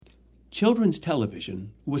Children's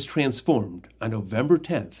television was transformed on November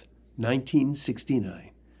 10th,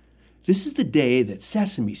 1969. This is the day that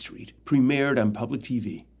Sesame Street premiered on public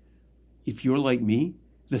TV. If you're like me,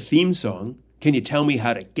 the theme song, Can You Tell Me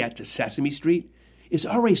How to Get to Sesame Street, is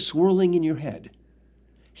already swirling in your head.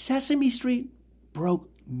 Sesame Street broke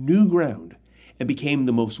new ground and became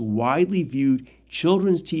the most widely viewed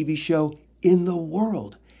children's TV show in the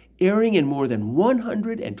world, airing in more than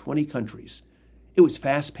 120 countries. It was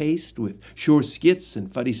fast-paced, with short skits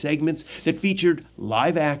and funny segments that featured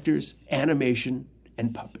live actors, animation,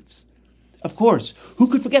 and puppets. Of course, who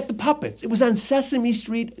could forget the puppets? It was on Sesame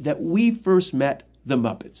Street that we first met the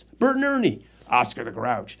Muppets. Bert and Ernie, Oscar the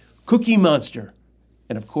Grouch, Cookie Monster,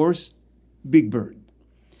 and of course, Big Bird.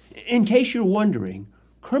 In case you're wondering,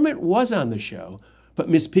 Kermit was on the show, but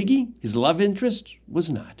Miss Piggy, his love interest, was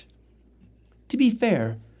not. To be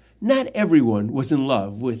fair, not everyone was in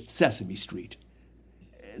love with Sesame Street.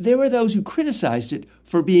 There were those who criticized it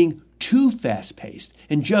for being too fast-paced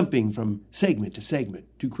and jumping from segment to segment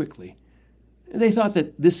too quickly. They thought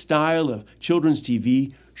that this style of children's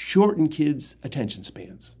TV shortened kids' attention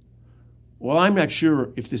spans. While I'm not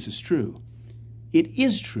sure if this is true, it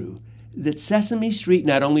is true that Sesame Street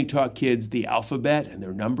not only taught kids the alphabet and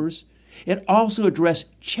their numbers, it also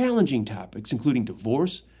addressed challenging topics including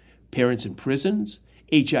divorce, parents in prisons,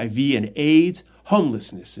 HIV and AIDS,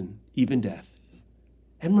 homelessness, and even death.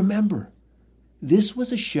 And remember, this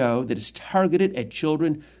was a show that is targeted at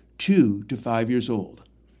children 2 to 5 years old.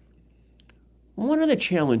 One of the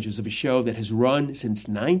challenges of a show that has run since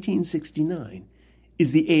 1969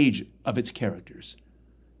 is the age of its characters.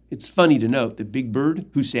 It's funny to note that Big Bird,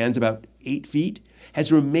 who stands about 8 feet,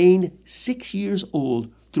 has remained 6 years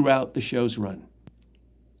old throughout the show's run.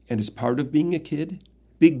 And as part of being a kid,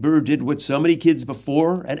 Big Bird did what so many kids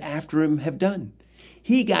before and after him have done.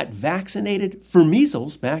 He got vaccinated for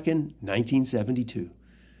measles back in 1972.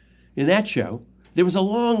 In that show, there was a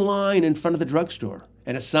long line in front of the drugstore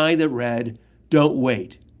and a sign that read, "Don't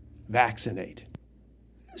wait, vaccinate."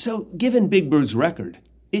 So given Big Bird's record,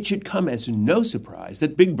 it should come as no surprise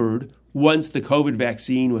that Big Bird, once the COVID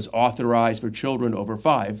vaccine was authorized for children over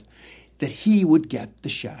 5, that he would get the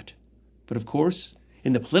shot. But of course,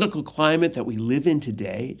 in the political climate that we live in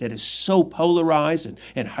today that is so polarized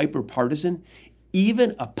and hyper-partisan,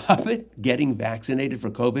 even a puppet getting vaccinated for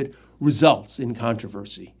COVID results in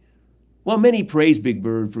controversy. While many praise Big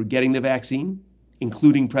Bird for getting the vaccine,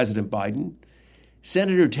 including President Biden,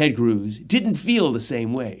 Senator Ted Cruz didn't feel the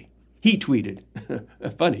same way. He tweeted,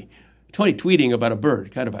 funny, tweeting about a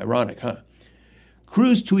bird, kind of ironic, huh?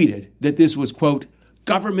 Cruz tweeted that this was, quote,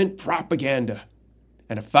 government propaganda.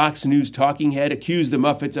 And a Fox News talking head accused the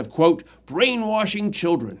Muppets of, quote, brainwashing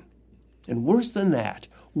children. And worse than that,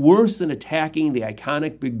 worse than attacking the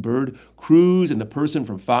iconic Big Bird, Cruz and the person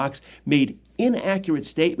from Fox made inaccurate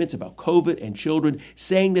statements about COVID and children,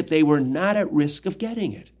 saying that they were not at risk of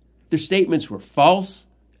getting it. Their statements were false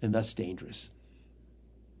and thus dangerous.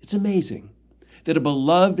 It's amazing that a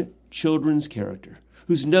beloved children's character,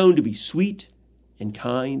 who's known to be sweet and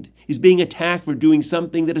kind, is being attacked for doing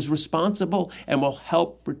something that is responsible and will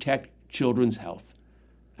help protect children's health.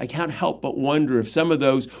 I can't help but wonder if some of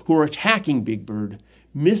those who are attacking Big Bird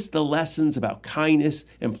missed the lessons about kindness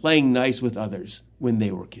and playing nice with others when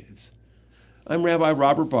they were kids. I'm Rabbi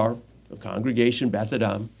Robert Barr of Congregation Beth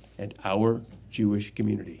Adam and Our Jewish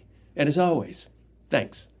Community. And as always,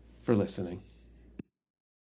 thanks for listening.